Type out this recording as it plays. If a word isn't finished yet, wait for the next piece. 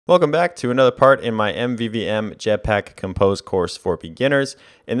Welcome back to another part in my MVVM Jetpack Compose course for beginners.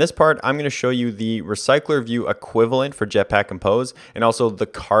 In this part, I'm going to show you the RecyclerView equivalent for Jetpack Compose and also the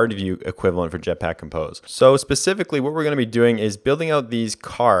CardView equivalent for Jetpack Compose. So specifically, what we're going to be doing is building out these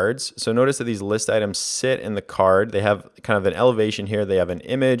cards. So notice that these list items sit in the card. They have kind of an elevation here. They have an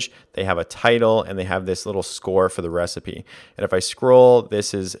image, they have a title, and they have this little score for the recipe. And if I scroll,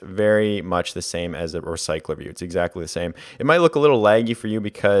 this is very much the same as a RecyclerView. It's exactly the same. It might look a little laggy for you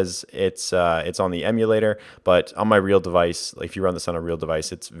because it's on the emulator, but on my real device, like if you run this on a real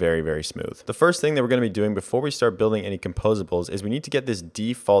device, it's very, very smooth. The first thing that we're going to be doing before we start building any composables is we need to get this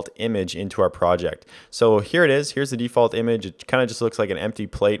default image into our project. So here it is. Here's the default image. It kind of just looks like an empty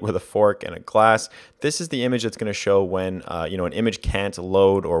plate with a fork and a glass. This is the image that's going to show when an image can't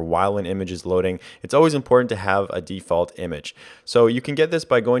load or while an image is loading. It's always important to have a default image. So you can get this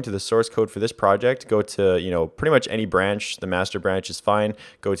by going to the source code for this project. Go to pretty much any branch. The master branch is fine.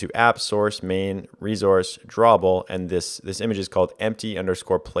 Go to app, source, main, resource, drawable, and this image is called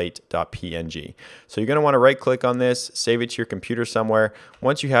empty_plate.png. So you're going to want to right click on this, save it to your computer somewhere.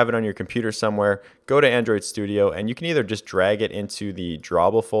 Once you have it on your computer somewhere, go to Android Studio, and you can either just drag it into the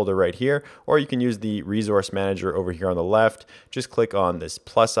drawable folder right here, or you can use the resource manager over here on the left. Just click on this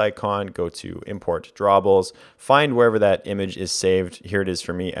plus icon, go to import drawables, find wherever that image is saved. Here it is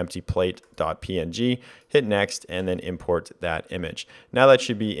for me, emptyplate.png. Hit next and then import that image. Now that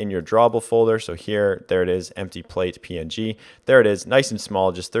should be in your drawable folder. So here, there it is, empty plate PNG. There it is, nice and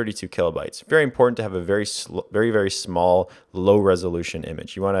small, just 32 kilobytes. Very important to have a very, very small, low resolution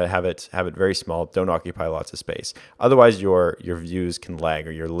image. You want to have it very small. Don't occupy lots of space. Otherwise, your views can lag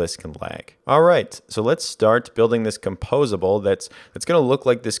or your list can lag. All right, so let's start building this composable that's going to look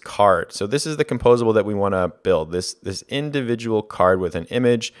like this card. So this is the composable that we want to build. This individual card with an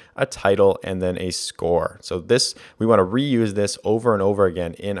image, a title, and then a score. So we want to reuse this over and over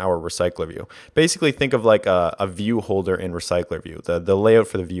again in our RecyclerView. Basically, think of like a view holder in RecyclerView, the layout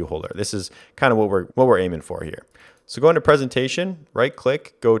for the view holder. This is kind of what we're aiming for here. So go into presentation, right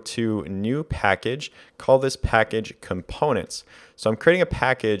click, go to new package, call this package components. So I'm creating a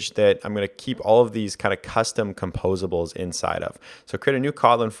package that I'm going to keep all of these kind of custom composables inside of. So create a new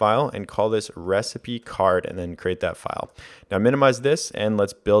Kotlin file and call this recipe card and then create that file. Now minimize this and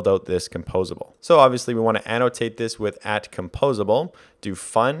let's build out this composable. So obviously we want to annotate this with @composable. Do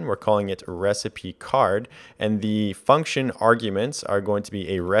fun, we're calling it recipe card, and the function arguments are going to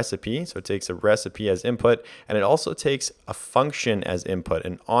be a recipe. So it takes a recipe as input, and it also takes a function as input,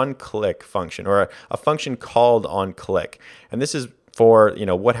 an on-click function, or a function called on-click. And this is for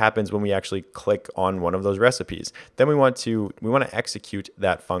what happens when we actually click on one of those recipes. Then we want to execute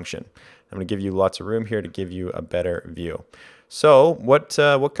that function. I'm going to give you lots of room here to give you a better view. So what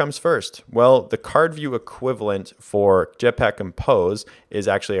comes first? Well, the CardView equivalent for Jetpack Compose is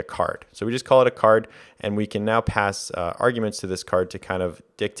actually a card. So we just call it a card, and we can now pass arguments to this card to kind of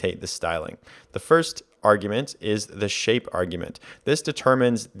dictate the styling. The first argument is the shape argument. This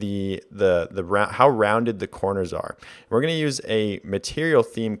determines how rounded the corners are. We're going to use a material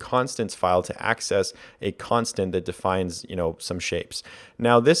theme constants file to access a constant that defines some shapes.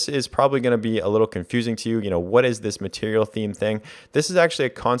 Now this is probably going to be a little confusing to you. What is this material theme thing? This is actually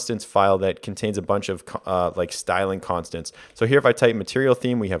a constants file that contains a bunch of like styling constants. So here if I type material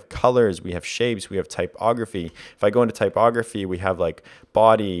theme, we have colors, we have shapes, we have typography. If I go into typography, we have like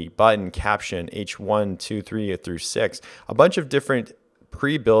body, button, caption, H1, 2, 3 through 6, a bunch of different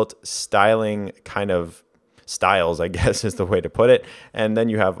pre-built styling kind of styles, I guess is the way to put it. And then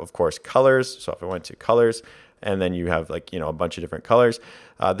you have, of course, colors. So if I went to colors, and then you have like, a bunch of different colors.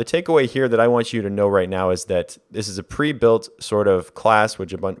 The takeaway here that I want you to know right now is that this is a pre-built sort of class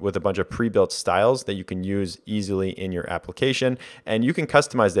with a bunch of pre-built styles that you can use easily in your application. And you can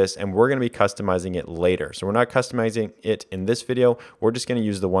customize this, and we're going to be customizing it later. So we're not customizing it in this video. We're just going to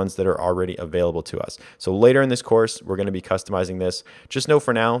use the ones that are already available to us. So later in this course, we're going to be customizing this. Just know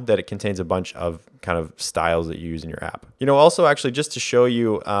for now that it contains a bunch of kind of styles that you use in your app. Also actually just to show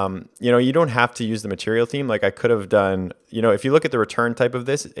you, you don't have to use the material theme. Like I could have done, if you look at the return type of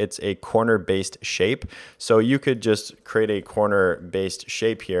this, it's a corner-based shape. So you could just create a corner-based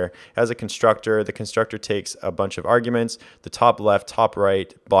shape here as a constructor. The constructor takes a bunch of arguments, the top left, top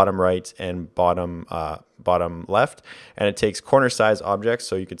right, and bottom left. And it takes corner size objects.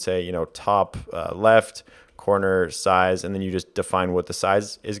 So you could say, top left, corner size, and then you just define what the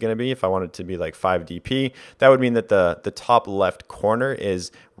size is going to be. If I want it to be like 5 dp, that would mean that the top left corner is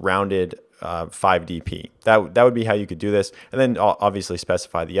rounded 5 dp. That would be how you could do this, and then obviously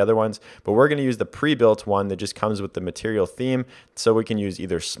specify the other ones. But we're going to use the pre-built one that just comes with the material theme. So we can use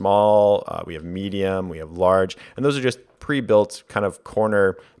either small, we have medium, we have large, and those are just pre-built kind of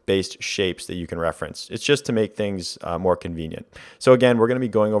corner based shapes that you can reference. It's just to make things more convenient. So again, we're going to be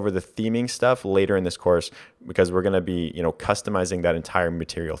going over the theming stuff later in this course because we're going to be, customizing that entire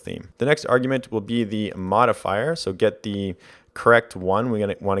material theme. The next argument will be the modifier. So get the correct one. We're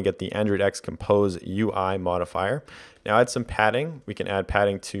going to want to get the Android X Compose UI modifier. Now add some padding. We can add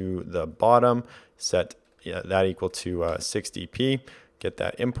padding to the bottom, set that equal to 6 dp. Get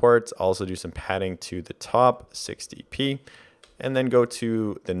that import. Also do some padding to the top, 6 dp. And then go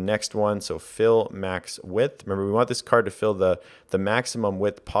to the next one, so fill max width. Remember, we want this card to fill the maximum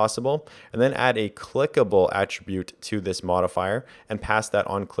width possible, and then add a clickable attribute to this modifier and pass that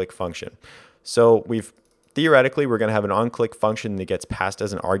onClick function. So theoretically, we're going to have an onClick function that gets passed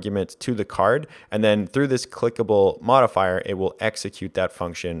as an argument to the card, and then through this clickable modifier, it will execute that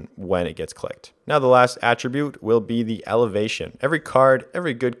function when it gets clicked. Now, the last attribute will be the elevation. Every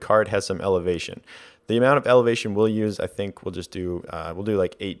good card has some elevation. The amount of elevation we'll use, I think we'll do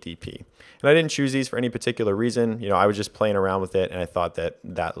like 8 dp. And I didn't choose these for any particular reason. I was just playing around with it and I thought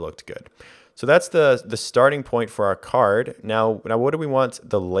that looked good. So that's the starting point for our card. Now what do we want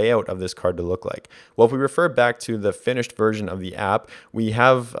the layout of this card to look like? Well, if we refer back to the finished version of the app, we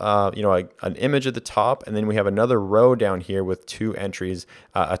have an image at the top, and then we have another row down here with 2 entries,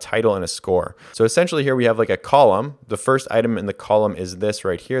 a title and a score. So essentially here we have like a column. The first item in the column is this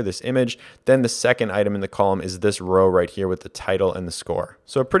right here, this image. Then the second item in the column is this row right here with the title and the score.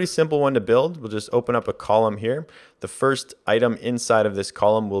 So a pretty simple one to build. We'll just open up a column here. The first item inside of this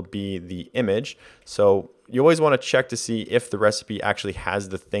column will be the image. So you always want to check to see if the recipe actually has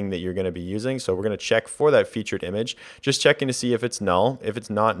the thing that you're going to be using. So we're going to check for that featured image, just checking to see if it's null. If it's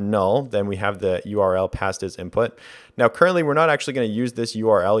not null, then we have the URL passed as input. Now, currently, we're not actually going to use this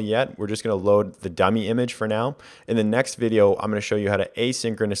URL yet. We're just going to load the dummy image for now. In the next video, I'm going to show you how to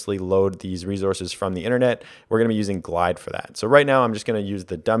asynchronously load these resources from the internet. We're going to be using Glide for that. So right now, I'm just going to use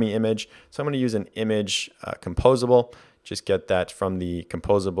the dummy image. So I'm going to use an image composable. Just get that from the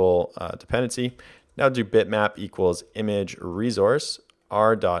composable dependency. Now do bitmap equals image resource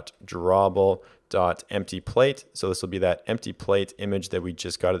r.drawable.emptyplate. So this will be that empty plate image that we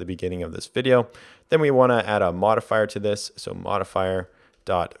just got at the beginning of this video. Then we want to add a modifier to this. So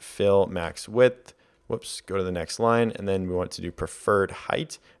modifier.fill max width. Whoops, go to the next line, and then we want to do preferred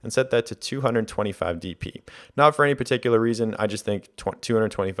height and set that to 225 dp. Not for any particular reason, I just think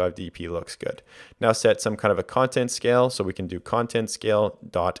 225 dp looks good. Now set some kind of a content scale, so we can do content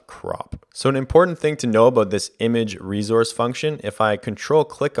scale.crop. So an important thing to know about this image resource function, if I control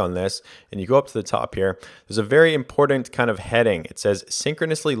click on this and you go up to the top here, there's a very important kind of heading. It says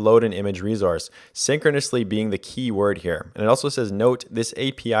synchronously load an image resource, synchronously being the key word here. And it also says, note, this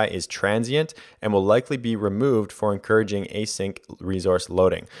API is transient and will likely be removed for encouraging async resource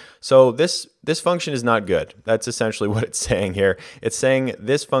loading. So this function is not good. That's essentially what it's saying here. It's saying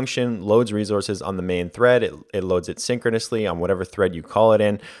this function loads resources on the main thread. It loads it synchronously on whatever thread you call it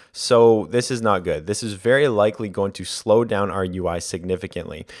in. So this is not good. This is very likely going to slow down our UI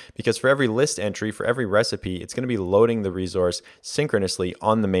significantly, because for every list entry, for every recipe, it's going to be loading the resource synchronously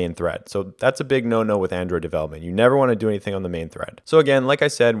on the main thread. So that's a big no-no with Android development. You never want to do anything on the main thread. So again, like I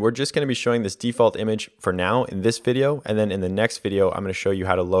said, we're just going to be showing this default image for now in this video, and then in the next video, I'm going to show you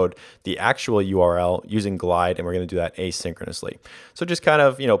how to load the actual URL using Glide, and we're going to do that asynchronously. So just kind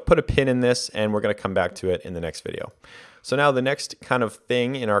of, put a pin in this, and we're going to come back to it in the next video. So now the next kind of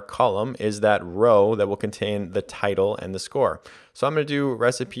thing in our column is that row that will contain the title and the score. So I'm going to do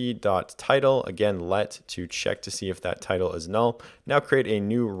recipe.title, again, let to check to see if that title is null. Now create a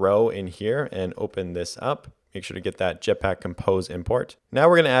new row in here and open this up. Make sure to get that Jetpack Compose import. Now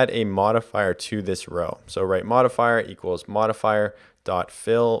we're going to add a modifier to this row. So write modifier equals modifier dot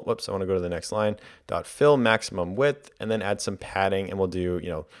fill. Whoops, I want to go to the next line. Dot fill maximum width, and then add some padding, and we'll do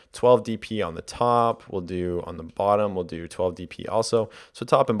 12 dp on the top. We'll do on the bottom. We'll do 12 dp also. So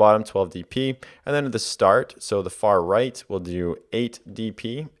top and bottom 12 dp, and then at the start, so the far right, we'll do 8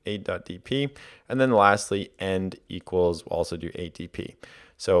 dp, 8.dp, and then lastly end equals. We'll also do 8 dp.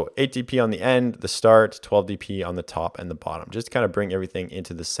 So 8 dp on the end, the start, 12 dp on the top and the bottom. Just kind of bring everything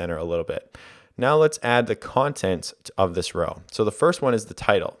into the center a little bit. Now let's add the content of this row. So the first one is the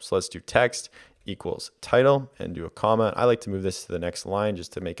title. So let's do text equals title and do a comma. I like to move this to the next line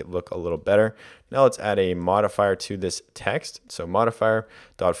just to make it look a little better. Now let's add a modifier to this text. So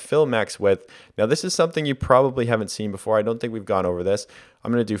modifier.fillMaxWidth. Now this is something you probably haven't seen before. I don't think we've gone over this.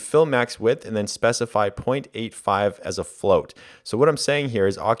 I'm going to do fill max width and then specify 0.85 as a float. So what I'm saying here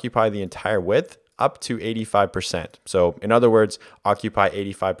is occupy the entire width up to 85%. So in other words, occupy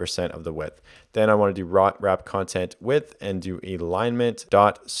 85% of the width. Then I want to do wrap content width and do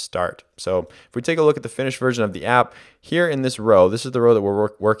alignment.start. So if we take a look at the finished version of the app, here in this row, this is the row that we're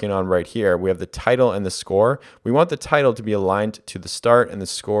working on right here. We have the title and the score. We want the title to be aligned to the start and the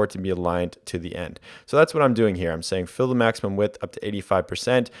score to be aligned to the end. So that's what I'm doing here. I'm saying fill the maximum width up to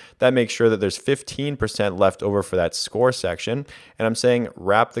 85%. That makes sure that there's 15% left over for that score section. And I'm saying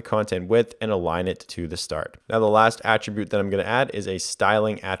wrap the content width and align it to the start. Now the last attribute that I'm going to add is a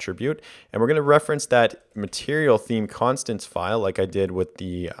styling attribute. And we're going to reference that material theme constants file like I did with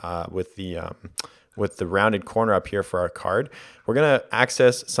the rounded corner up here for our card. We're going to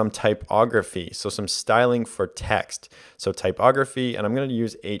access some typography, so some styling for text. So typography, and I'm going to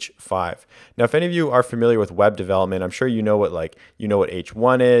use H5. Now, if any of you are familiar with web development, I'm sure you know what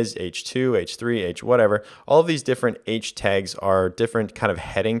H1 is, H2, H3, H whatever. All of these different H tags are different kind of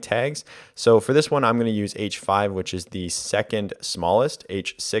heading tags. So for this one, I'm going to use H5, which is the second smallest.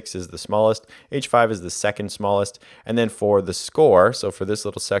 H6 is the smallest. H5 is the second smallest. And then for the score, so for this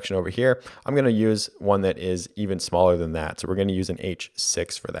little section over here, I'm going to use one that is even smaller than that. So we're going to use an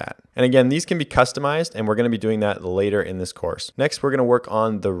H6 for that. And again, these can be customized, and we're going to be doing that later in this course. Next, we're going to work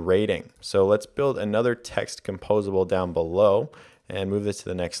on the rating. So let's build another text composable down below and move this to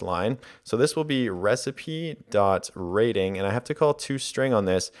the next line. So this will be recipe.rating, and I have to call toString on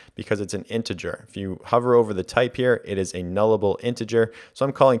this because it's an integer. If you hover over the type here, it is a nullable integer. So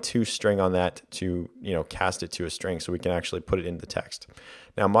I'm calling toString on that to, cast it to a string so we can actually put it in the text.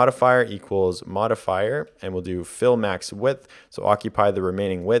 Now modifier equals modifier, and we'll do fill max width, so occupy the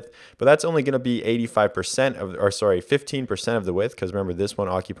remaining width, but that's only going to be 15% of the width, because remember this one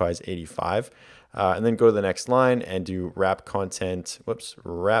occupies 85. And then go to the next line and do wrap content width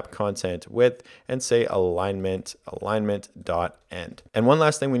and say alignment.end. And one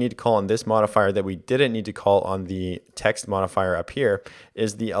last thing we need to call on this modifier that we didn't need to call on the text modifier up here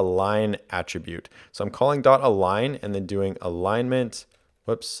is the align attribute. So I'm calling .align and then doing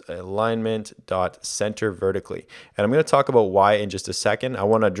alignment.center vertically. And I'm going to talk about why in just a second. I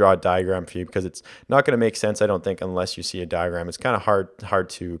want to draw a diagram for you because it's not going to make sense, I don't think, unless you see a diagram. It's kind of hard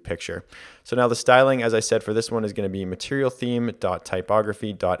to picture. So now the styling, as I said, for this one is going to be material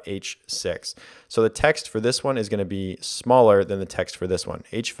theme.typography.h6. So the text for this one is going to be smaller than the text for this one.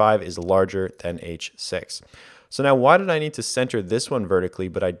 H5 is larger than H6. So now why did I need to center this one vertically,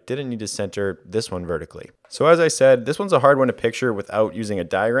 but I didn't need to center this one vertically? So as I said, this one's a hard one to picture without using a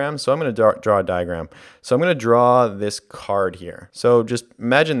diagram. So I'm going to draw a diagram. So I'm going to draw this card here. So just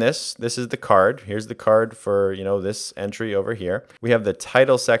imagine this. This is the card. Here's the card for, this entry over here. We have the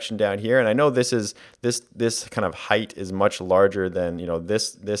title section down here. And I know this kind of height is much larger than,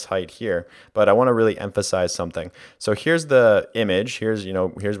 this height here, but I want to really emphasize something. So here's the image. Here's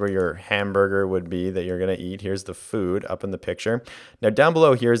where your hamburger would be that you're going to eat. Here's the food up in the picture. Now down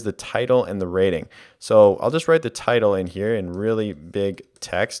below here is the title and the rating. So I'll just write the title in here in really big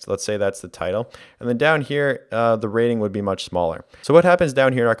text. Let's say that's the title. And then down here, the rating would be much smaller. So what happens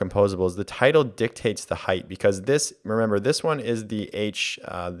down here in our composables, the title dictates the height because remember, this one is the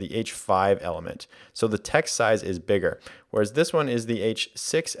H5 element. So the text size is bigger, whereas this one is the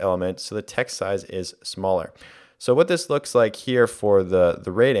H6 element. So the text size is smaller. So what this looks like here for the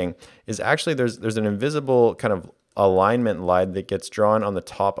rating is actually there's an invisible kind of alignment line that gets drawn on the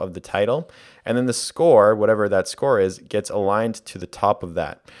top of the title, and then the score, whatever that score is, gets aligned to the top of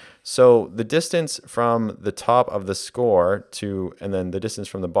that. So the distance from the top of the score and then the distance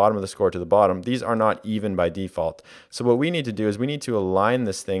from the bottom of the score to the bottom, these are not even by default. So what we need to do is we need to align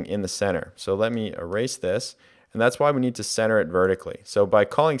this thing in the center. So let me erase this. And that's why we need to center it vertically. So by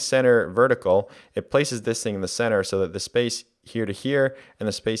calling center vertical, it places this thing in the center so that the space here to here and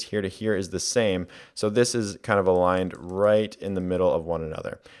the space here to here is the same. So this is kind of aligned right in the middle of one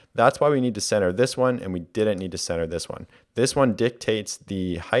another. That's why we need to center this one, and we didn't need to center this one. This one dictates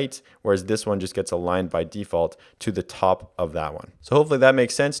the height, whereas this one just gets aligned by default to the top of that one. So hopefully that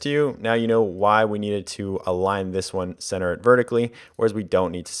makes sense to you. Now you know why we needed to align this one, center it vertically, whereas we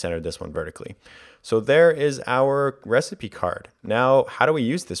don't need to center this one vertically. So there is our recipe card. Now, how do we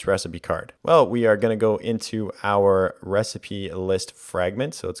use this recipe card? Well, we are going to go into our recipe list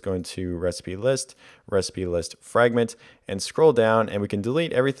fragment. So let's go into recipe list fragment, and scroll down, and we can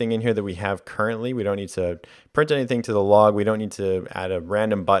delete everything in here that we have currently. We don't need to print anything to the log. We don't need to add a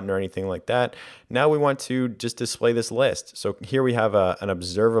random button or anything like that. Now we want to just display this list. So here we have an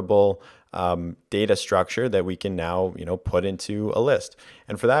observable data structure that we can now put into a list.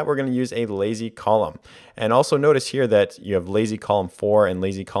 And for that, we're going to use a LazyColumn. And also notice here that you have LazyColumnFor and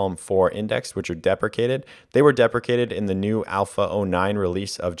LazyColumnForIndexed, which are deprecated. They were deprecated in the new Alpha 09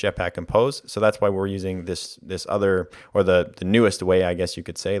 release of Jetpack Compose. So that's why we're using this other, or the newest way, I guess you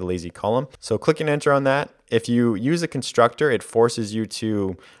could say, LazyColumn. So click and enter on that. If you use a constructor, it forces you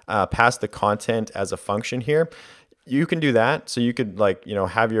to pass the content as a function here. You can do that. So you could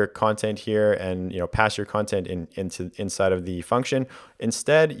have your content here and pass your content inside of the function.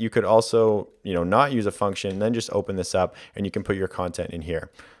 Instead, you could also not use a function and then just open this up and you can put your content in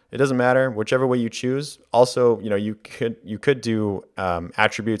here. It doesn't matter, whichever way you choose. Also, you could do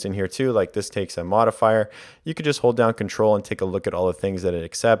attributes in here too, like this takes a modifier. You could just hold down Control and take a look at all the things that it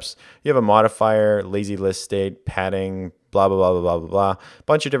accepts. You have a modifier, lazy list state, padding, blah, blah, blah, blah, blah, blah.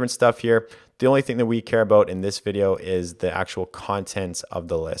 Bunch of different stuff here. The only thing that we care about in this video is the actual contents of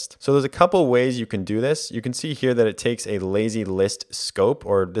the list. So there's a couple ways you can do this. You can see here that it takes a lazy list scope,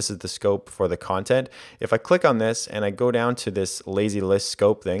 or this is the scope for the content. If I click on this and I go down to this lazy list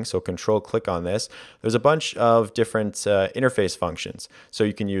scope thing, so Control click on this, there's a bunch of different interface functions. So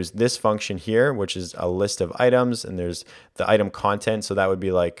you can use this function here, which is a list of items, and there's the item content. So that would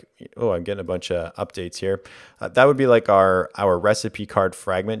be like, oh, I'm getting a bunch of updates here. That would be like our recipe card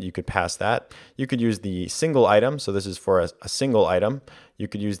fragment. You could pass that. You could use the single item. So this is for a single item. You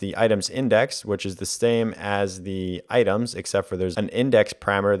could use the items index, which is the same as the items, except for there's an index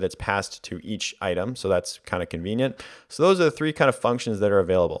parameter that's passed to each item. So that's kind of convenient. So those are the three kind of functions that are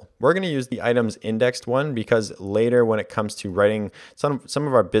available. We're going to use the items indexed one because later when it comes to writing some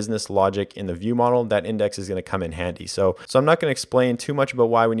of our business logic in the view model, that index is going to come in handy. So I'm not going to explain too much about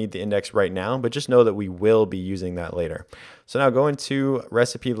why we need the index right now, but just know that we will be using that later. So now go into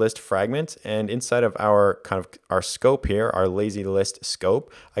recipe list fragment, and inside of our scope here, our lazy list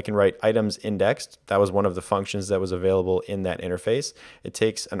scope, I can write items indexed. That was one of the functions that was available in that interface. It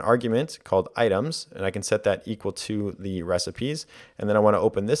takes an argument called items, and I can set that equal to the recipes. And then I want to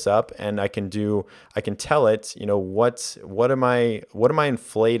open this up, and I can tell it, what am I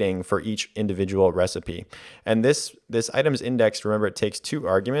inflating for each individual recipe. And this items indexed, remember, it takes two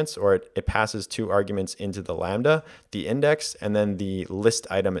arguments, or it passes two arguments into the lambda, the index, and then the list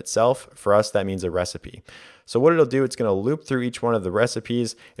item itself. For us, that means a recipe. So what it'll do, it's going to loop through each one of the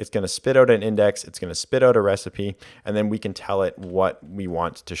recipes. It's going to spit out an index. It's going to spit out a recipe. And then we can tell it what we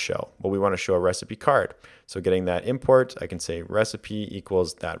want to show. Well, we want to show a recipe card. So getting that import, I can say recipe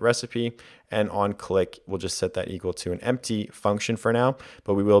equals that recipe. And on click, we'll just set that equal to an empty function for now.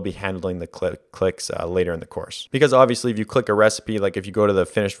 But we will be handling the clicks later in the course. Because obviously, if you click a recipe, like if you go to the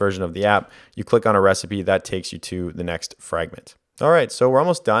finished version of the app, you click on a recipe, that takes you to the next fragment. All right, so we're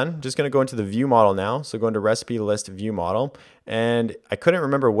almost done. Just going to go into the view model now. So go into recipe list view model. And I couldn't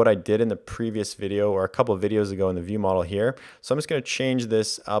remember what I did in the previous video or a couple of videos ago in the view model here. So I'm just going to change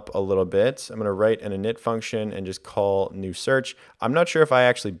this up a little bit. I'm going to write an init function and just call new search. I'm not sure if I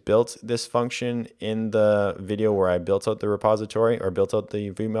actually built this function in the video where I built out the repository or built out the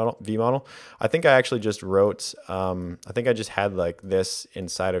view model. I think I actually just wrote, I think I just had like this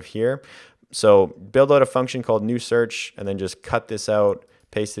inside of here. So build out a function called new search and then just cut this out,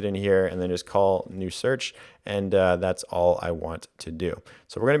 paste it in here, and then just call new search. And that's all I want to do.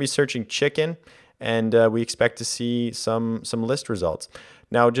 So we're going to be searching chicken, and we expect to see some list results.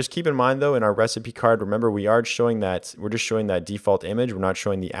 Now, just keep in mind though, in our recipe card, remember we are showing that, we're just showing that default image. We're not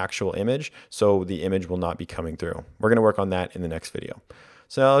showing the actual image. So the image will not be coming through. We're going to work on that in the next video.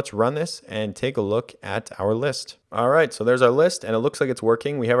 So now let's run this and take a look at our list. All right, so there's our list and it looks like it's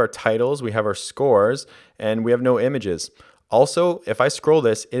working. We have our titles, we have our scores, and we have no images. Also, if I scroll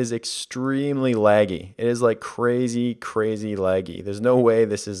this, it is extremely laggy. It is like crazy, crazy laggy. There's no way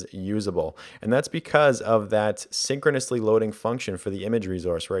this is usable. And that's because of that synchronously loading function for the image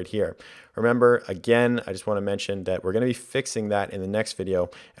resource right here. Remember, again, I just want to mention that we're going to be fixing that in the next video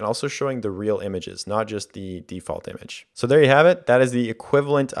and also showing the real images, not just the default image. So there you have it. That is the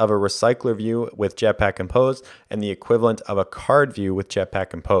equivalent of a recycler view with Jetpack Compose and the equivalent of a card view with Jetpack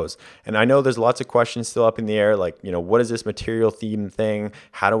Compose. And I know there's lots of questions still up in the air, like, what is this material theme thing?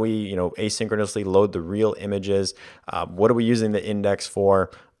 How do we, asynchronously load the real images? What are we using the index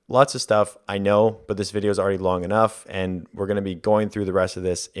for? Lots of stuff, I know, but this video is already long enough, and we're going to be going through the rest of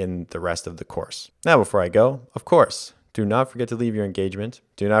this in the rest of the course. Now, before I go, of course, do not forget to leave your engagement.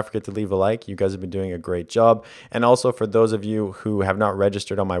 Do not forget to leave a like. You guys have been doing a great job. And also for those of you who have not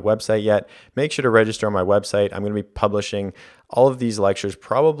registered on my website yet, make sure to register on my website. I'm going to be publishing all of these lectures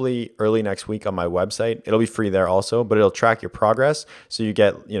probably early next week on my website. It'll be free there also, but it'll track your progress. So you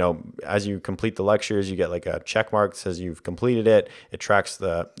get, as you complete the lectures, you get like a check mark that says you've completed it. It tracks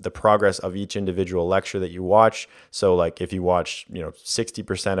the progress of each individual lecture that you watch. So like if you watch,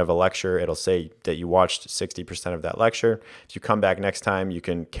 60% of a lecture, it'll say that you watched 60% of that lecture. If you come back next time, you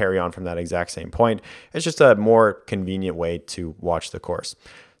can carry on from that exact same point. It's just a more convenient way to watch the course.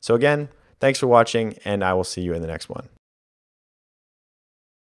 So again, thanks for watching, and I will see you in the next one.